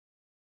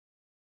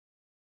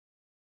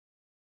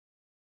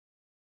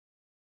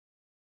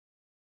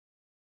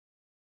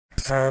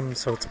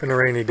So it's been a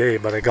rainy day,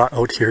 but I got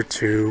out here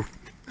to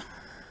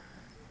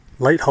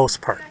Lighthouse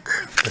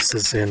Park. This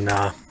is in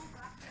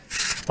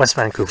West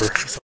Vancouver.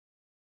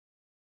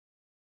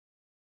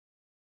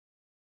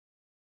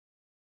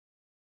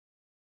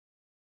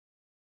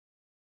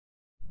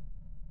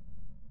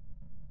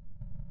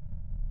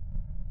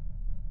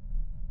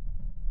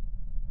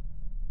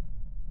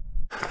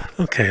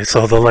 Okay,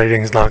 so the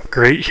lighting's not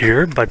great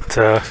here, but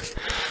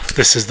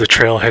this is the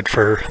trailhead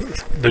for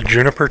the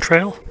Juniper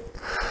Trail.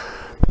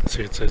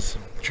 See, it says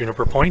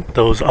Juniper Point.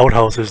 Those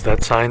outhouses,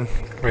 that sign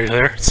right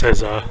there, it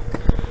says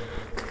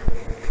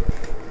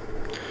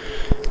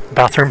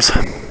bathrooms.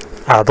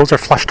 Those are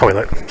flush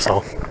toilet,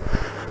 so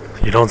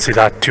you don't see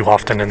that too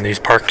often in these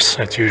parks.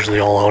 It's usually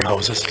all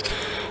outhouses.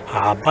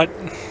 But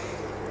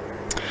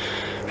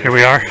here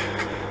we are.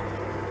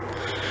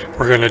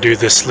 We're going to do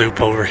this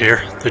loop over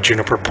here, the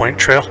Juniper Point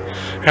Trail,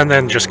 and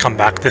then just come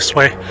back this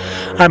way.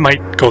 I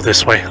might go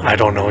this way, I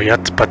don't know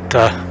yet, but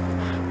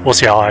we'll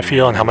see how I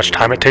feel and how much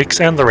time it takes.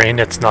 And the rain,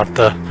 it's not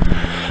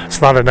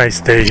a nice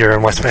day here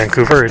in West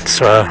Vancouver. It's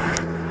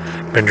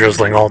been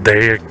drizzling all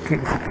day. It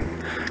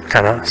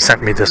kind of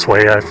sent me this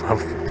way.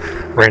 I've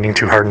raining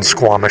too hard in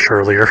Squamish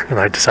earlier, and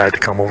I decided to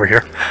come over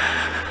here.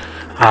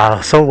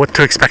 So what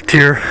to expect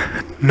here?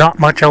 Not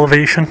much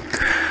elevation.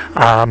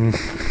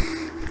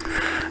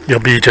 You'll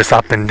be just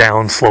up and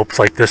down slopes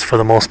like this for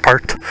the most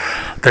part.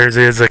 There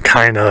is a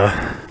kind of,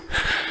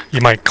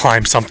 you might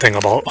climb something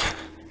about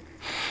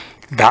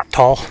that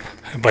tall,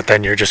 but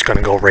then you're just going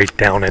to go right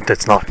down it.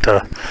 It's not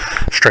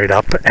straight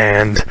up,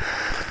 and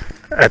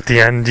at the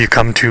end you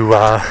come to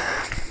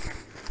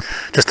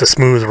just a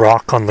smooth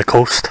rock on the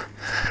coast,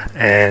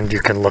 and you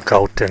can look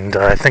out, and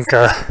I think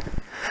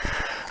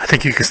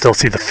you can still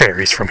see the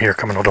ferries from here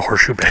coming out of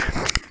Horseshoe Bay.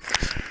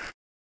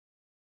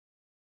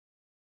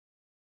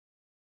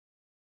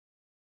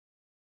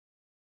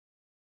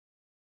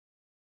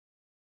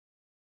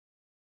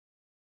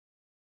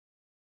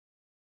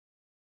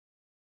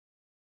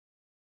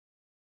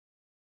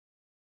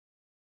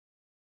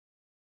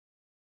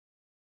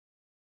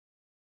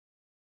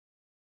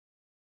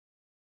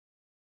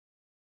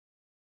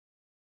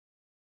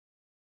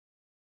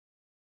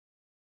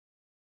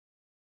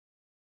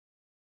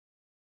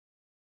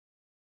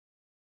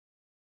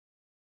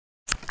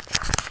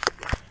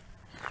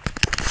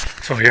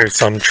 So here's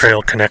some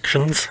trail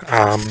connections.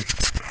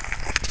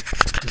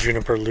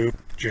 Juniper Loop,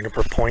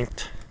 Juniper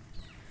Point,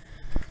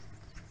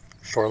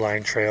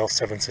 Shoreline Trail,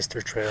 Seven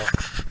Sister Trail.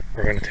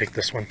 We're going to take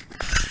this one.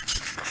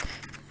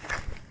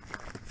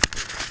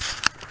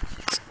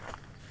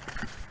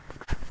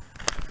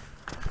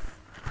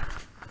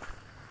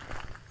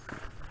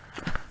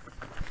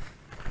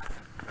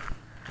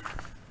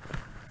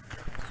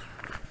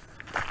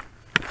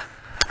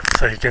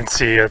 So you can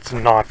see it's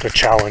not a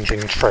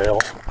challenging trail.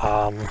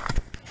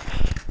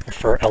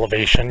 For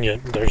elevation,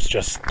 there's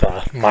just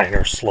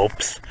minor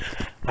slopes.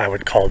 I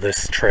would call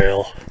this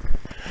trail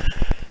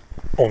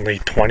only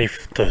 20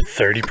 to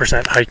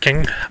 30%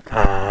 hiking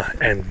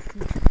and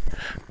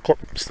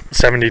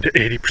 70 to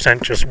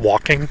 80% just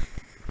walking.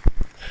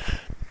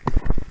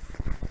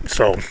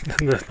 So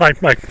I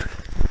might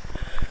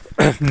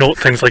note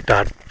things like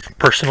that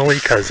personally,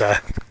 because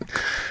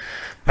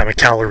I'm a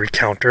calorie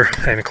counter,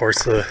 and of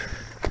course the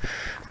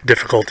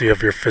difficulty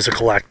of your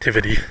physical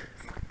activity,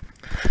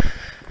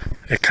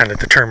 it kind of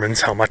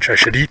determines how much I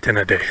should eat in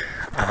a day,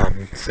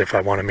 if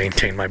I want to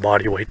maintain my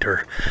body weight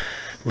or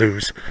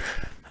lose.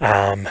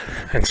 And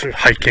so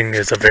hiking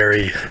is a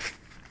very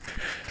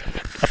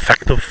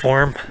effective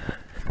form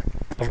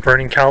of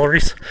burning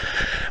calories.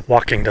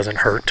 Walking doesn't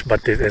hurt,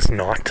 but it is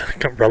not,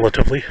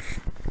 relatively.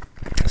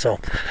 So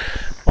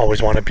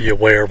always want to be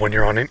aware when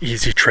you're on an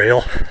easy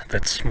trail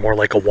that's more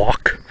like a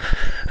walk,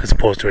 as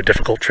opposed to a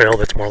difficult trail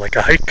that's more like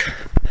a hike.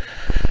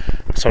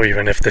 So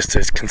even if this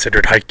is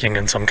considered hiking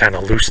in some kind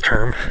of loose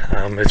term,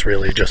 it's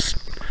really just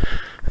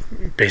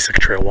basic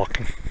trail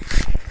walking.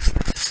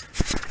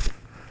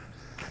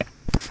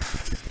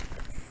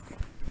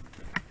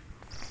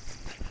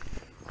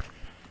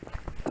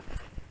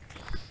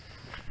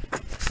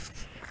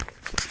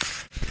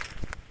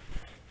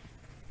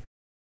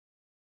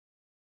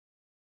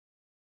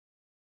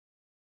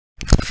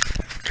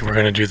 Okay, we're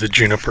going to do the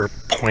Juniper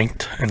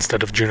Point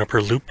instead of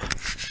Juniper Loop.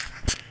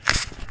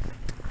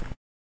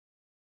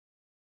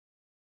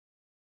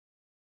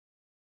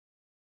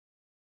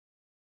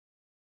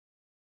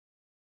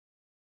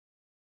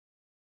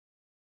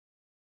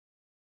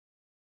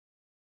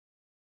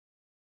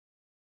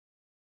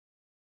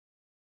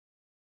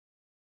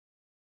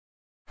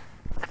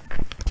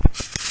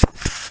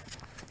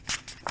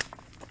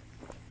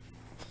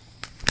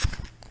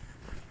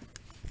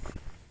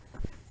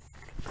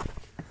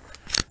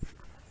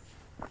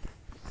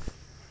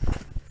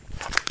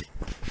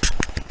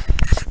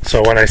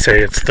 So when I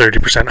say it's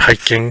 30%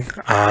 hiking,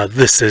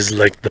 this is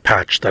like the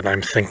patch that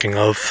I'm thinking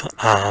of,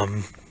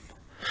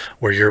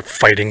 where you're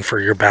fighting for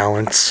your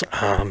balance.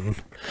 I'm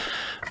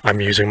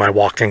using my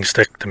walking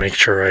stick to make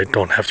sure I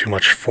don't have too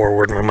much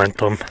forward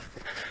momentum.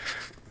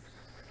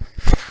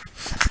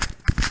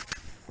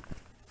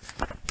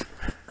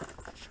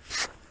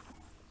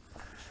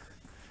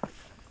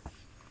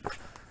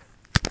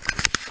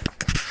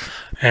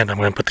 And I'm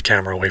going to put the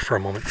camera away for a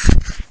moment.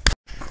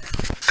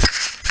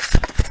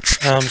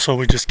 So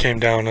we just came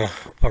down a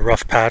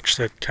rough patch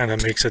that kind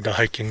of makes it a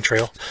hiking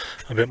trail,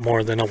 a bit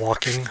more than a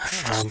walking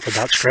for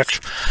that stretch.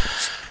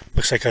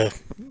 Looks like a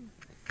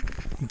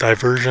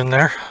diversion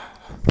there,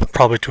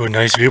 probably to a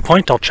nice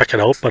viewpoint. I'll check it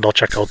out, but I'll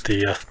check out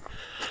the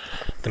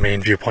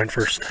main viewpoint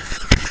first.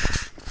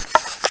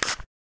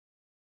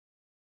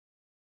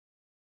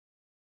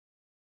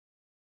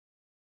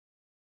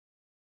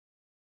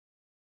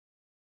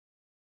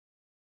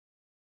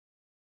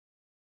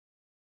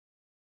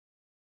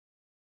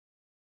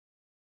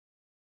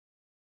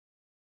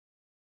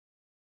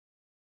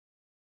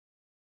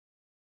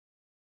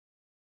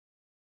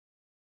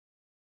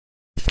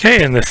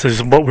 Okay, and this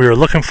is what we were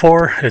looking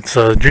for. It's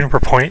a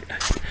Juniper Point,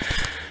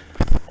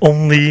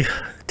 only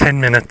 10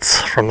 minutes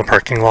from the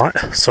parking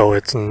lot, so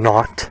it's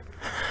not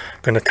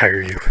going to tire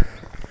you.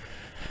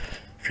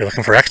 If you're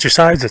looking for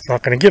exercise, it's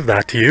not going to give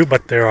that to you,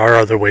 but there are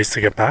other ways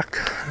to get back.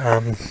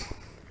 I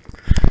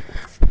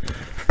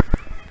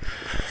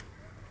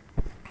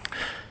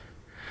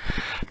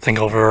think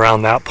over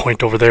around that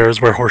point over there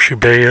is where Horseshoe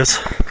Bay is.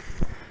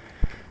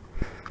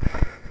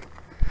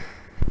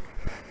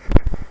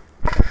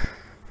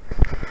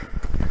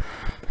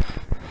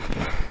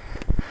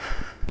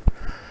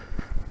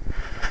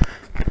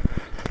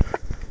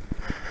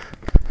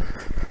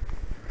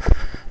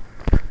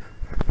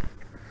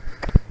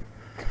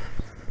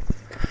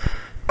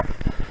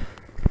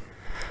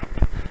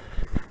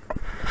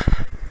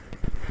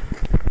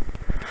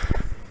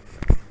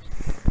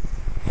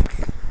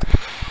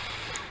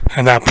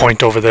 And that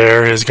point over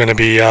there is going to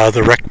be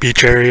the Rec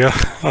Beach area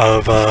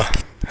of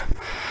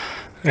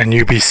and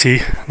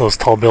UBC. Those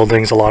tall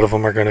buildings, a lot of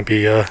them are going to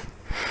be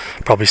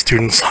probably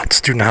student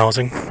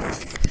housing.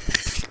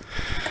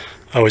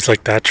 I always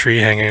like that tree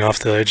hanging off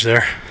the edge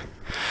there.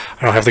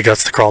 I don't have the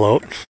guts to crawl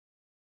out.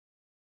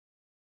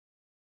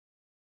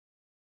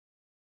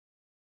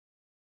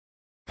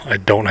 I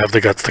don't have the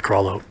guts to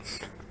crawl out.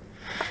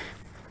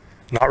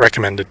 Not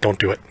recommended, don't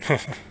do it.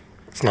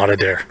 It's not a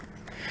dare.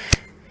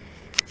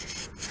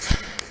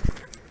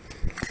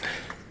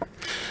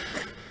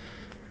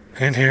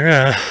 And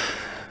here,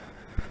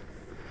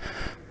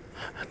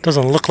 it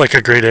doesn't look like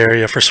a great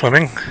area for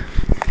swimming.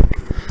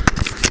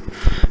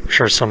 I'm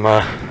sure some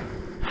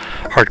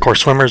hardcore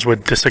swimmers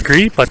would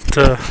disagree, but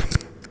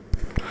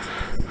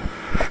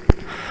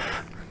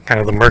kind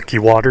of the murky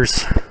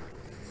waters.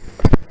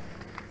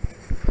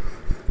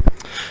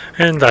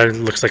 And it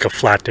looks like a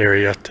flat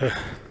area to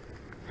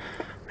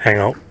hang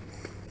out.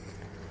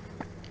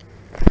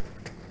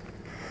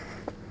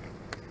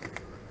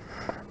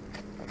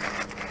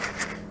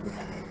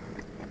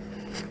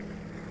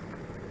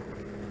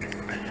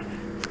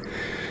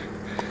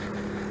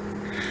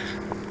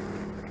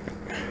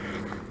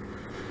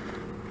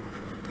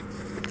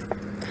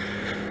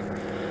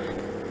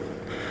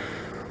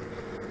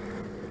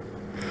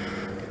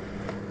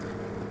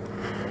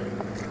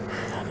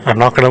 I'm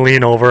not going to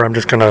lean over, I'm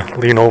just going to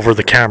lean over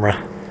the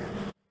camera.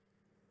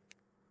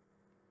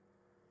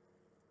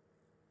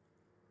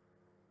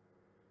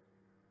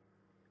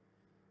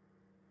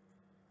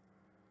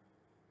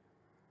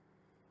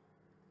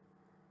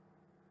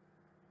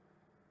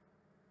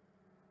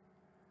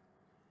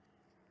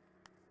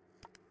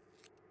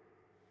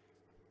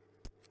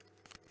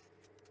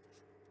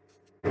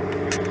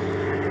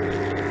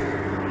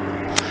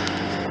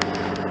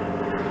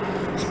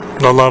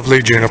 The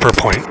lovely Juniper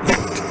Point.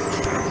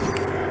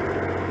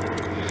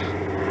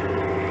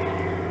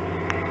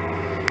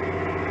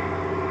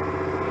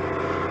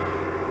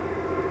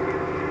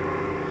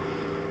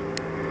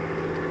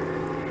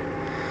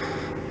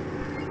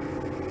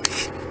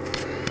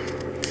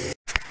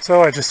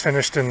 So I just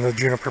finished in the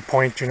Juniper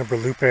Point, Juniper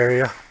Loop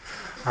area.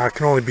 It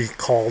can only be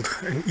called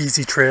an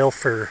easy trail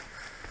for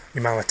the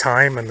amount of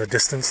time and the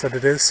distance that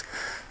it is.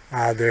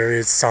 There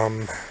is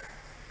some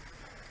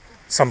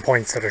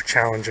points that are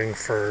challenging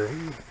for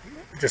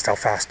just how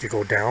fast you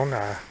go down,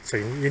 so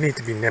you need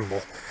to be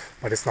nimble,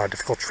 but it's not a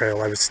difficult trail.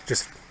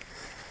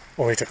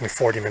 Only took me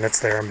 40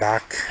 minutes there and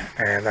back,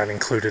 and that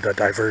included a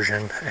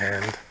diversion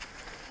and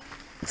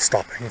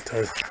stopping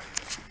to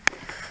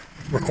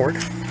record.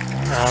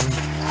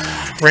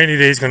 Rainy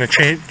day is going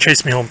to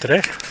chase me home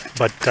today,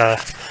 but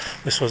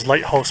this was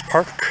Lighthouse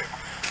Park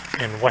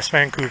in West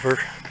Vancouver.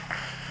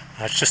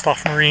 It's just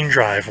off Marine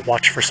Drive.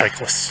 Watch for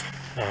cyclists.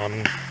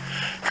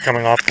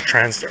 Coming off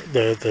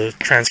the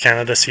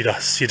Trans-Canada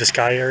Sea to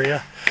Sky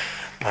area,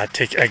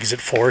 take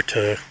exit 4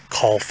 to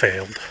Call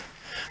Failed,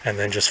 and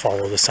then just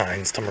follow the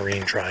signs to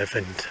Marine Drive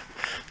and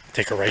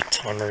take a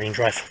right on Marine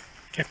Drive.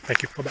 Okay,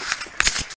 thank you. Bye-bye.